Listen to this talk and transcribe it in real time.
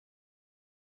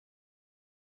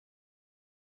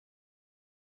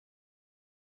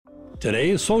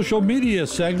Today's social media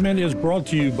segment is brought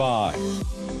to you by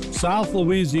South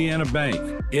Louisiana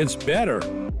Bank. It's better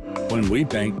when we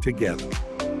bank together.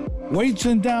 Waits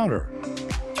and Downer,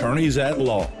 attorneys at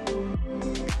law.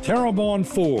 Terrebonne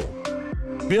Ford,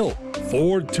 built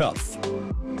Ford tough.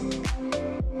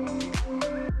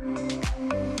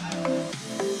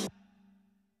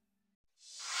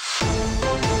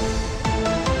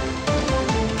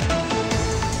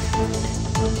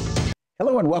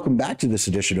 Hello and welcome back to this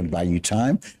edition of Bayou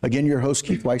Time. Again, your host,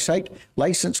 Keith Weishite,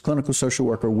 licensed clinical social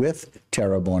worker with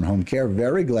Terrebonne Home Care.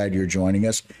 Very glad you're joining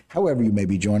us. However you may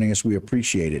be joining us, we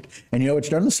appreciate it. And you know, it's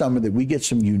during the summer that we get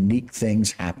some unique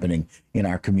things happening in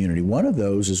our community. One of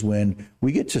those is when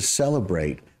we get to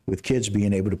celebrate with kids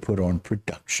being able to put on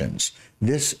productions.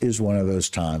 This is one of those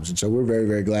times. And so we're very,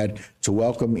 very glad to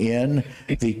welcome in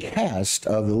the cast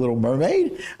of The Little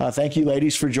Mermaid. Thank you,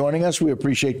 ladies, for joining us. We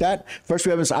appreciate that. First, we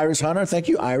have Miss Iris Hunter. Thank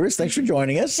you, Iris. Thanks for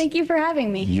joining us. Thank you for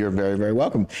having me. You're very, very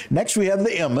welcome. Next, we have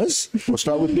the Emmas. We'll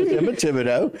start with Miss Emma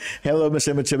Thibodeau. Hello, Miss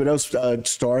Emma Thibodeau,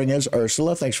 starring as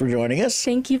Ursula. Thanks for joining us.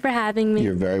 Thank you for having me.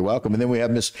 You're very welcome. And then we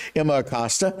have Miss Emma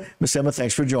Acosta. Miss Emma,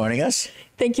 thanks for joining us.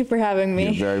 Thank you for having me.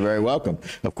 You're very, very welcome.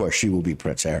 Of course, she will be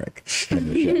Prince Eric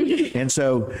in the show. And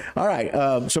so, all right.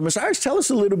 So, Miss Iris, tell us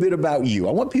a little bit about you.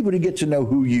 I want people to get to know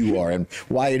who you are and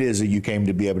why it is that you came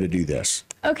to be able to do this.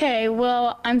 Okay,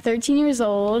 well, I'm 13 years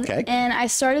old, Okay. and I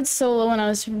started SOLA when I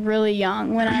was really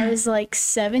young, when I was like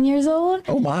 7 years old.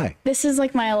 Oh, my. This is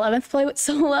like my 11th play with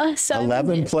SOLA. So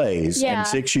 11 plays Yeah. in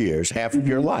 6 years, half of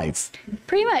your life.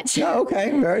 pretty much. Oh,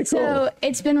 okay. Very cool. So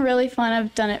it's been really fun.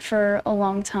 I've done it for a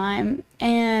long time,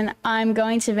 and I'm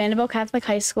going to Vanderbilt Catholic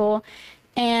High School,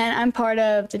 and I'm part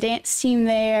of the dance team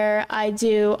there. I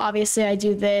do this. I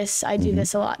do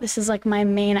this a lot. This is like my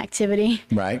main activity.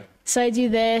 Right. So I do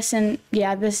this, and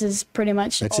yeah, this is pretty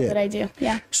much That's all it. that I do.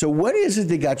 Yeah. So what is it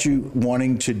that got you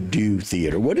wanting to do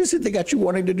theater? What is it that got you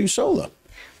wanting to do SOLA?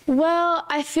 Well,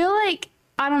 I feel like,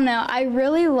 I don't know, I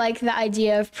really like the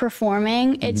idea of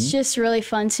performing. It's just really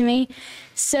fun to me.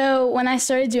 So when I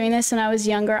started doing this when I was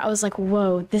younger, I was like,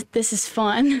 whoa, this is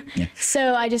fun. Yeah.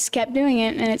 So I just kept doing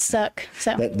it, and it stuck.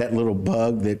 So That little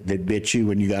bug that bit you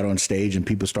when you got on stage and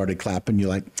people started clapping, you're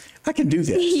like, I can do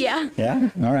this. Yeah. Yeah?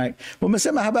 All right. Well, Miss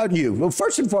Emma, how about you? Well,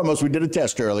 first and foremost, we did a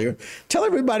test earlier. Tell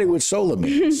everybody what SOLA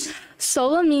means.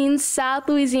 SOLA means South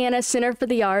Louisiana Center for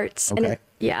the Arts. Okay.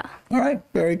 Yeah. All right.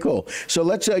 Very cool. So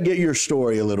let's get your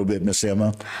story a little bit, Miss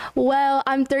Emma. Well,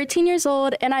 I'm 13 years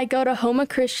old, and I go to Houma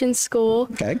Christian School.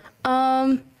 Okay.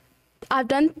 I've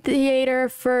done theater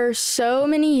for so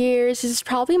many years. This is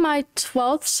probably my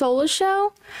 12th SOLA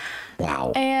show.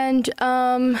 Wow. And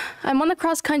I'm on the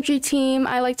cross-country team.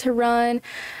 I like to run.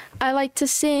 I like to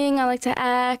sing. I like to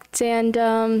act.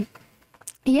 And,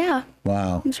 yeah.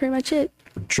 Wow. That's pretty much it.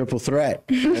 Triple threat.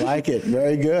 I like it.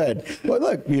 Very good. Well,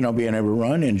 look, being able to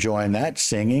run, enjoying that,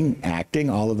 singing, acting,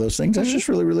 all of those things, that's just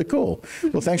really, really cool.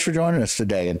 Well, thanks for joining us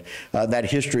today. And that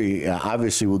history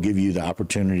obviously will give you the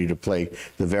opportunity to play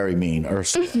the very mean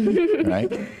Ursula, right?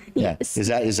 Yes.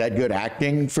 Yeah. Is that good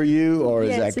acting for you, or is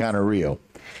Yes, that kind of real?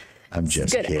 I'm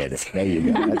just good kidding. answer. There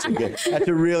you go. That's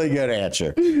a really good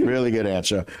answer. Really good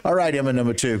answer. All right, Emma,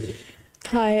 number 2.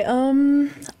 Hi,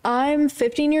 I'm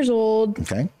 15 years old,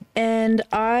 Okay. and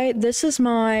this is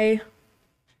my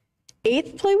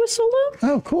 8th play with SOLA,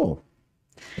 Oh, cool.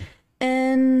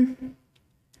 and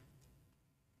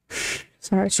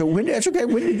sorry. So that's okay.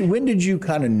 When did you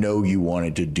kind of know you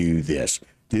wanted to do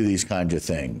these kinds of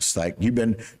things? Like, you've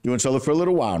been doing SOLA for a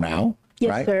little while now, Yes,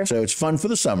 right? sir. So it's fun for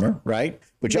the summer, right?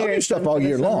 But y'all Very do stuff fun all for the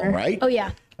year long, summer. right? Oh,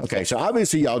 yeah. Okay, so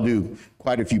obviously y'all do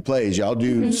quite a few plays. Y'all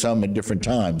do some at different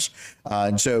times.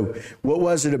 And so what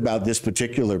was it about this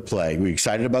particular play? Were you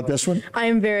excited about this one? I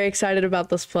am very excited about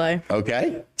this play.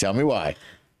 Okay, tell me why.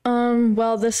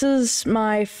 Well, this is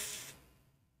my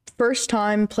first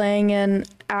time playing an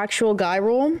actual guy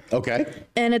role, Okay.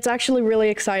 and it's actually really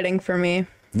exciting for me.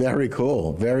 Very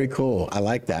cool. Very cool. I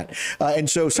like that. And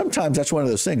so sometimes that's one of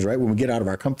those things, right? When we get out of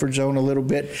our comfort zone a little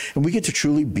bit and we get to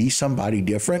truly be somebody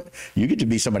different, you get to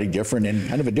be somebody different and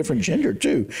kind of a different gender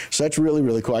too. So that's really,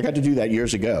 really cool. I got to do that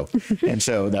years ago. And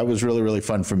so that was really, really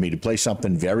fun for me to play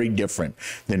something very different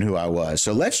than who I was.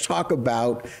 So let's talk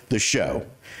about the show.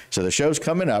 So the show's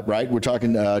coming up, right? We're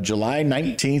talking July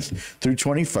 19th through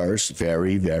 21st,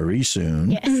 very, very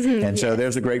soon. Yes. And so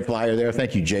there's a great flyer there.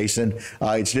 Thank you, Jason.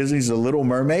 It's Disney's The Little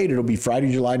Mermaid. It'll be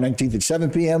Friday, July 19th at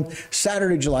 7 p.m.,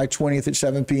 Saturday, July 20th at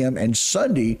 7 p.m., and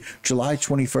Sunday, July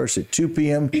 21st at 2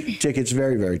 p.m. Tickets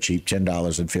very, very cheap,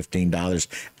 $10 and $15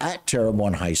 at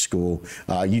Terrebonne High School.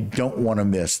 You don't want to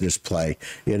miss this play.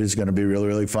 It is going to be really,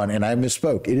 really fun. And I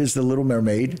misspoke. It is The Little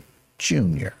Mermaid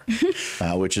Jr.,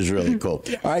 which is really cool.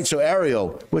 Yes. All right, so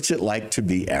Ariel, what's it like to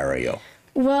be Ariel?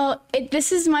 Well,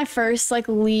 this is my first like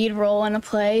lead role in a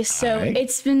play, so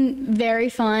it's been very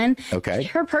fun. Okay.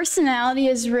 Her personality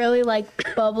is really like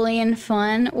bubbly and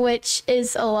fun, which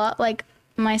is a lot like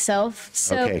myself.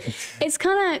 So it's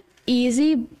kind of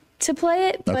easy to play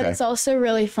it, but it's also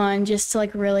really fun just to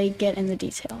like really get in the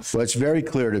details. Well, it's very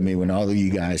clear to me when all of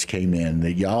you guys came in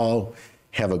that y'all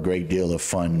have a great deal of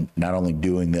fun, not only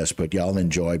doing this, but y'all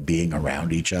enjoy being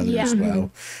around each other as well.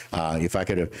 If I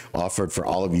could have offered for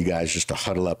all of you guys just to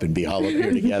huddle up and be all up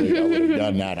here together, y'all would have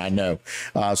done that, I know.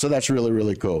 So that's really,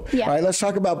 really cool. Yeah. All right, let's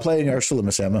talk about playing Ursula,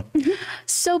 Miss Emma.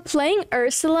 So playing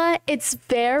Ursula, it's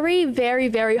very, very,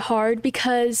 very hard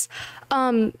because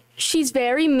she's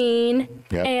very mean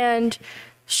and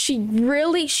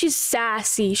she's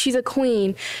sassy. She's a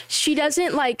queen. She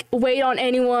doesn't like wait on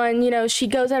anyone, you know, she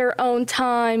goes at her own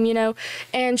time, you know,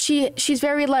 and she's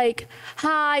very like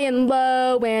high and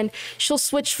low, and she'll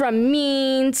switch from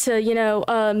mean to, you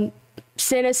know,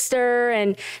 sinister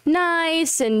and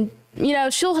nice, and you know,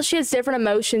 she has different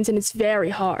emotions, and it's very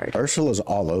hard. Ursula's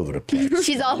all over the place.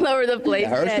 She's all over the place.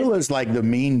 Yeah, Ursula's like the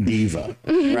mean diva,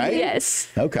 right? Yes.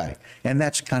 Okay. And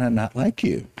that's kind of not like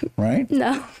you, right?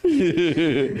 No.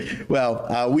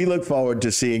 Well, we look forward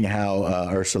to seeing how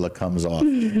Ursula comes off,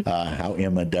 how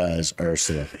Emma does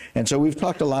Ursula. And so we've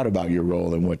talked a lot about your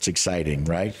role and what's exciting,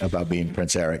 right, about being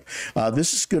Prince Eric.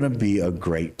 This is going to be a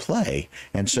great play.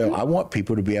 And so I want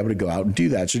people to be able to go out and do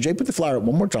that. So Jay, put the flyer up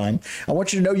one more time. I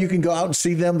want you to know you can go out and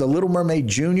see them, The Little Mermaid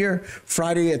Jr.,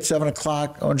 Friday at 7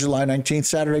 o'clock on July 19th,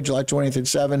 Saturday, July 20th at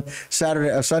 7,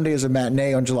 Sunday is a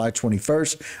matinee on July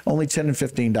 21st, only $10 and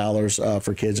 $15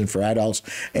 for kids and for adults.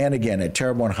 And again, at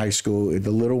Terrebonne High School,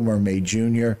 The Little Mermaid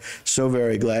Jr. So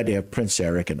very glad to have Prince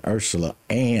Eric and Ursula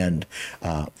and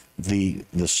the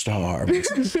star,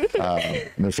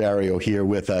 Miss Ariel, here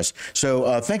with us.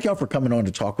 So thank y'all for coming on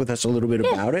to talk with us a little bit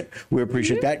about it. We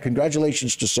appreciate that.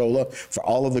 Congratulations to SOLA for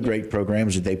all of the great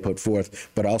programs that they put forth,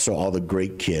 but also all the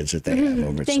great kids that they have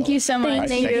over at Thank SOLA. you so much. Right,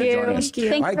 Thank you. Thank you.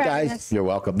 Thank all right, guys, you're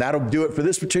welcome. That'll do it for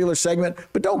this particular segment,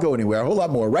 but don't go anywhere. A whole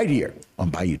lot more right here on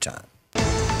Bayou Time.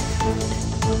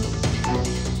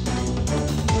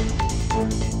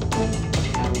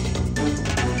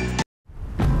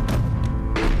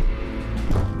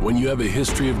 When you have a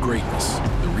history of greatness,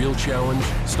 the real challenge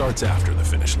starts after the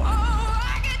finish line.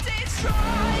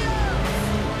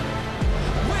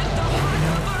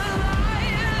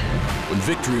 When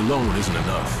victory alone isn't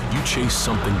enough, you chase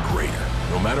something greater,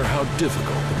 no matter how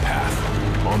difficult the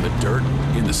path. On the dirt,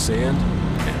 in the sand,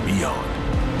 and beyond.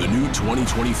 The new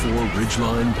 2024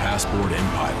 Ridgeline, Passport, and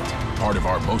Pilot, part of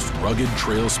our most rugged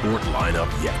trail sport lineup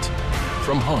yet.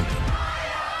 From Honda.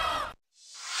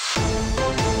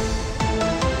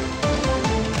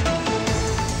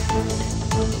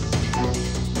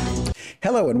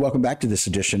 Hello and welcome back to this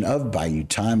edition of Bayou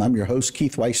Time. I'm your host,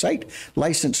 Keith Whiteside,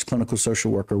 licensed clinical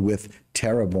social worker with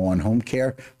Terrebonne Home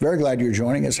Care. Very glad you're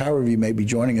joining us. However you may be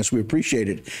joining us, we appreciate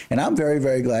it. And I'm very,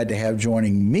 very glad to have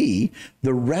joining me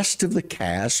the rest of the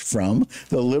cast from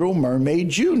The Little Mermaid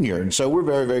Jr. And so we're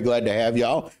very, very glad to have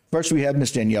y'all. First, we have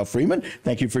Miss Danielle Freeman.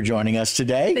 Thank you for joining us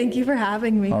today. Thank you for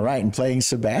having me. All right, and playing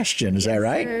Sebastian, is that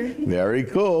right? Sir. Very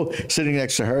cool. Sitting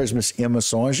next to her is Miss Emma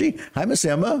Songi. Hi, Miss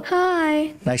Emma.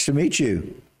 Hi. Nice to meet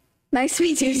you. Nice to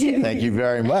meet you too. Thank you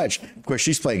very much. Of course,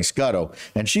 she's playing Scuttle,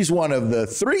 and she's one of the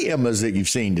 3 Emmas that you've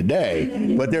seen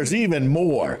today, but there's even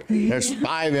more. There's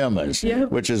 5 Emmas,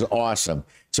 which is awesome.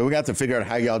 So we got to figure out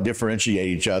how y'all differentiate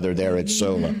each other there at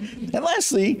SOLA. And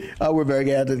lastly, we're very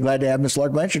glad to have Miss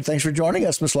Lark Blanchard. Thanks for joining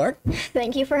us, Miss Lark.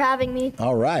 Thank you for having me.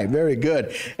 All right, very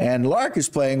good. And Lark is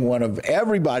playing one of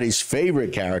everybody's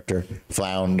favorite character,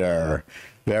 Flounder.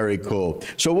 Very cool.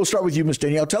 So we'll start with you, Miss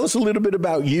Danielle. Tell us a little bit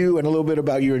about you and a little bit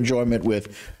about your enjoyment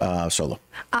with SOLA.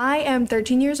 I am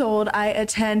 13 years old. I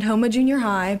attend Houma Junior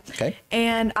High. Okay.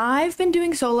 And I've been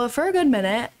doing SOLA for a good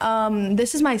minute.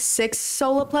 This is my 6th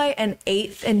SOLA play and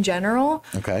 8th in general.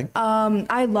 Okay.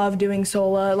 I love doing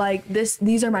SOLA. Like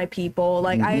these are my people.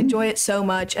 Like I enjoy it so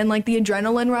much. And like the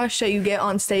adrenaline rush that you get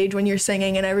on stage when you're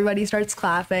singing and everybody starts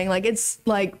clapping, like it's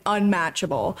like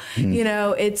unmatchable. You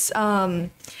know, it's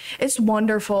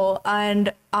wonderful.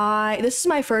 And this is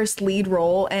my first lead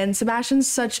role, and Sebastian's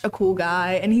such a cool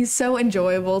guy and he's so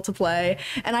enjoyable to play,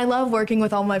 and I love working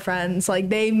with all my friends. Like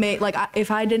they make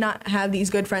if I did not have these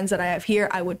good friends that I have here,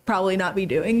 I would probably not be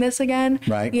doing this again.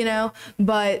 Right. You know,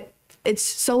 but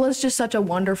SOLA's just such a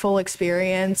wonderful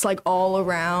experience, like all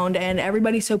around, and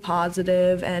everybody's so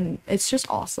positive, and it's just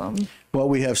awesome. Well,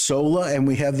 we have SOLA and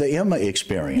we have the Emma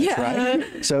experience,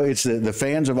 right? So it's the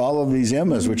fans of all of these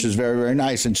Emmas, which is very, very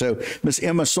nice. And so, Miss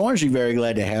Emma Sornge, very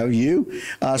glad to have you.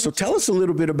 So tell us a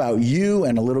little bit about you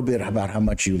and a little bit about how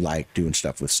much you like doing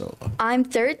stuff with SOLA. I'm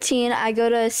 13. I go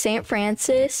to St.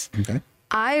 Francis. Okay.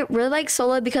 I really like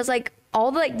SOLA because like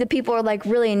all the people are like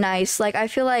really nice. Like I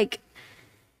feel like,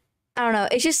 I don't know,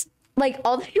 it's just like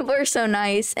all the people are so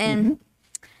nice, and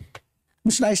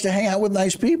it's nice to hang out with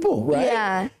nice people, right?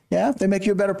 Yeah. Yeah, they make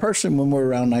you a better person when we're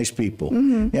around nice people.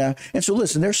 Yeah. And so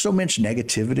listen, there's so much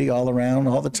negativity all around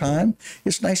all the time.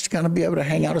 It's nice to kind of be able to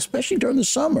hang out, especially during the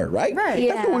summer, right? Right.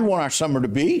 That's what we want our summer to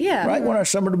be. Yeah. Right? We want our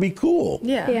summer to be cool.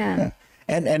 Yeah.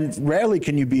 And rarely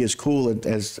can you be as cool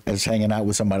as hanging out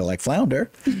with somebody like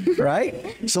Flounder,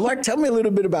 right? So Lark, tell me a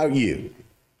little bit about you.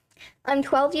 I'm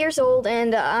 12 years old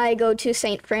and I go to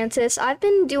St. Francis. I've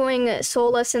been doing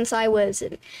SOLA since I was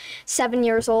 7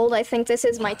 years old. I think this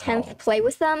is my 10th play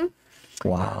with them.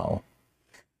 Wow.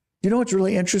 You know what's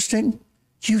really interesting?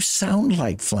 You sound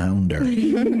like Flounder,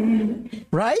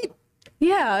 right?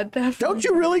 Yeah, definitely. Don't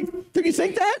you really? Do you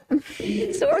think that?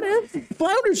 Sort of.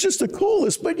 Flounder's just the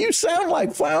coolest, but you sound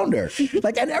like Flounder.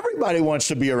 Like, and everybody wants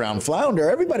to be around Flounder.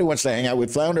 Everybody wants to hang out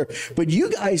with Flounder. But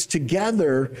you guys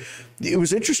together, it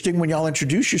was interesting when y'all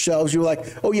introduced yourselves. You were like,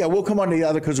 oh, yeah, we'll come on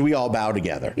together because we all bow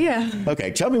together. Yeah. Okay,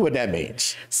 tell me what that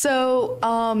means. So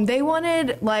they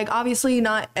wanted, like, obviously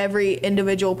not every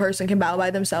individual person can bow by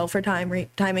themselves for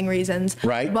timing reasons.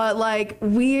 Right. But, like,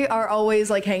 we are always,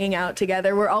 like, hanging out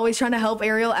together. We're always trying to help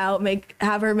Ariel out,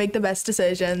 have her make the best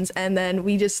decisions. And then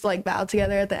we just, like, bow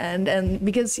together at the end. And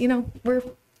because, you know, we're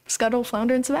Scuttle,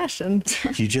 Flounder, and Sebastian.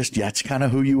 That's kind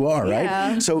of who you are, right?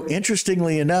 Yeah. So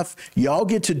interestingly enough, y'all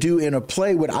get to do in a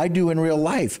play what I do in real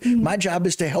life. My job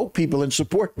is to help people and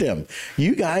support them.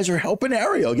 You guys are helping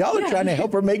Ariel. Y'all are trying to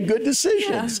help her make good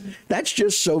decisions. That's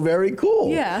just so very cool.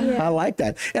 Yeah. I like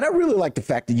that. And I really like the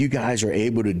fact that you guys are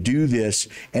able to do this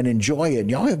and enjoy it.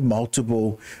 Y'all have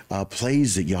multiple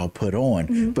plays that y'all put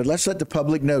on. But let's let the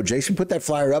public know. Jason, put that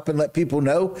flyer up and let people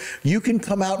know you can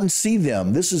come out and see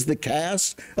them. This is the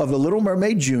cast of The Little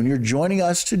Mermaid Junior joining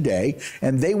us today,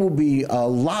 and they will be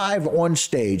live on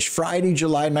stage Friday,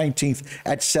 July 19th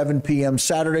at 7 p.m.,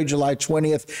 Saturday, July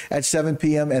 20th at 7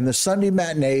 p.m., and the Sunday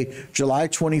matinee, July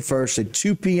 21st at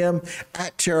 2 p.m.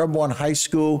 at Terrebonne High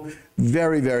School.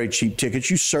 Very, very cheap tickets.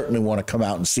 You certainly want to come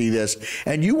out and see this.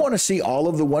 And you want to see all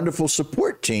of the wonderful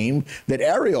support team that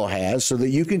Ariel has so that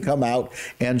you can come out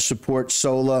and support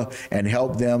SOLA and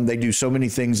help them. They do so many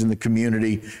things in the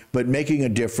community, but making a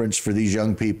difference for these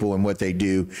young people and what they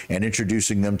do and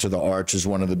introducing them to the arts is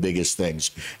one of the biggest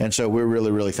things. And so we're really,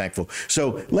 really thankful.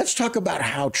 So let's talk about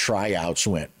how tryouts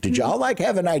went. Did y'all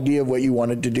have an idea of what you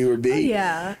wanted to do or be?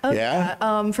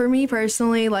 Yeah. For me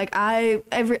personally, like I've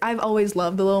always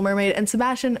loved The Little Mermaid. And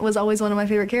Sebastian was always one of my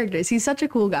favorite characters. He's such a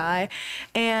cool guy.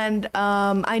 And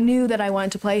I knew that I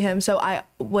wanted to play him. So I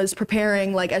was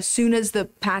preparing as soon as the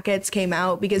packets came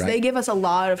out, because they give us a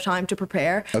lot of time to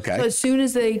prepare. Okay. So as soon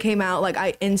as they came out,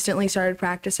 I instantly started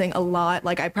practicing a lot.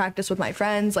 I practiced with my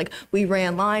friends. We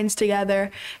ran lines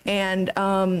together. And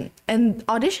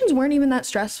auditions weren't even that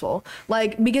stressful.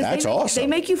 Because they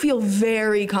make you feel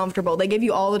very comfortable. They give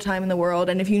you all the time in the world.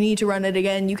 And if you need to run it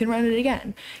again, you can run it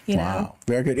again. You know?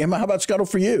 Very good. Emma, how about Scuttle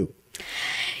for you?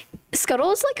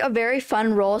 Scuttle is a very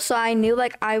fun role, so I knew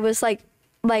I was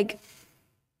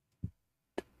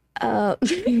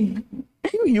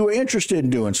you were interested in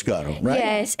doing Scuttle, right?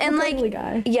 Yes, and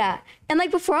yeah,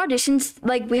 and before auditions,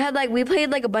 we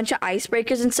played a bunch of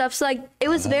icebreakers and stuff. So it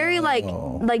was very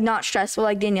not stressful,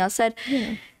 like Danielle said.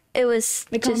 Yeah. It was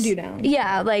it calmed you down.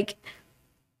 Yeah,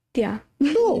 yeah.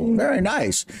 Cool, very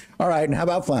nice. All right, and how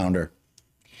about Flounder?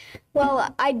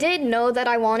 Well, I did know that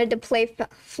I wanted to play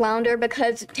Flounder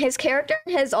because his character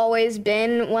has always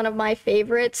been one of my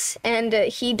favorites, and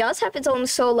he does have his own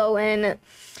solo in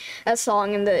a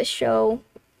song in the show.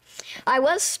 I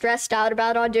was stressed out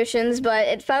about auditions, but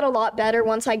it felt a lot better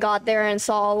once I got there and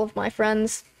saw all of my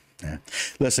friends. Yeah.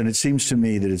 Listen, it seems to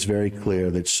me that it's very clear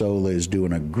that SOLA is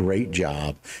doing a great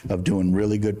job of doing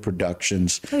really good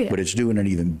productions, but it's doing an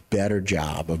even better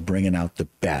job of bringing out the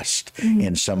best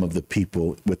in some of the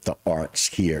people with the arts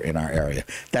here in our area.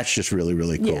 That's just really,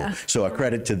 really cool. Yeah. So a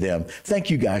credit to them. Thank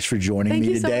you guys for joining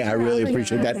me today. I really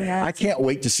appreciate that. I can't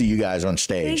wait to see you guys on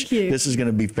stage. Thank you. This is going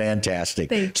to be fantastic.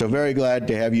 Thank you. Very glad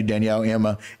to have you, Danielle,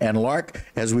 Emma, and Lark,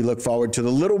 as we look forward to The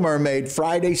Little Mermaid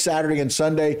Friday, Saturday, and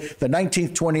Sunday, the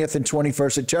 19th, 20th, 25th and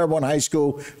 21st at Terrebonne High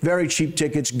School. Very cheap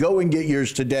tickets. Go and get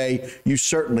yours today. You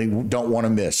certainly don't want to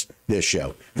miss this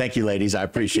show. Thank you, ladies. I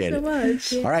appreciate it. Thank you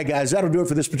so much. All right, guys, that'll do it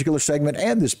for this particular segment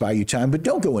and this Bayou Time, but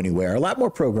don't go anywhere. A lot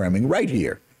more programming right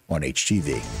here on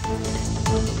HTV.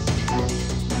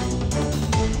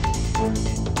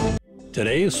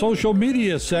 Today's social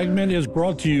media segment is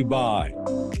brought to you by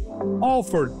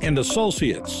Alford and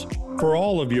Associates for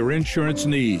all of your insurance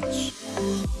needs.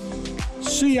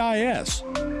 CIS,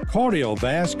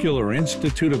 Cardiovascular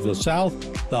Institute of the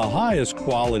South, the highest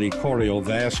quality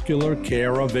cardiovascular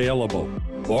care available.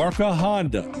 Barker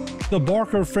Honda, the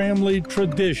Barker family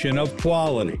tradition of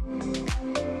quality.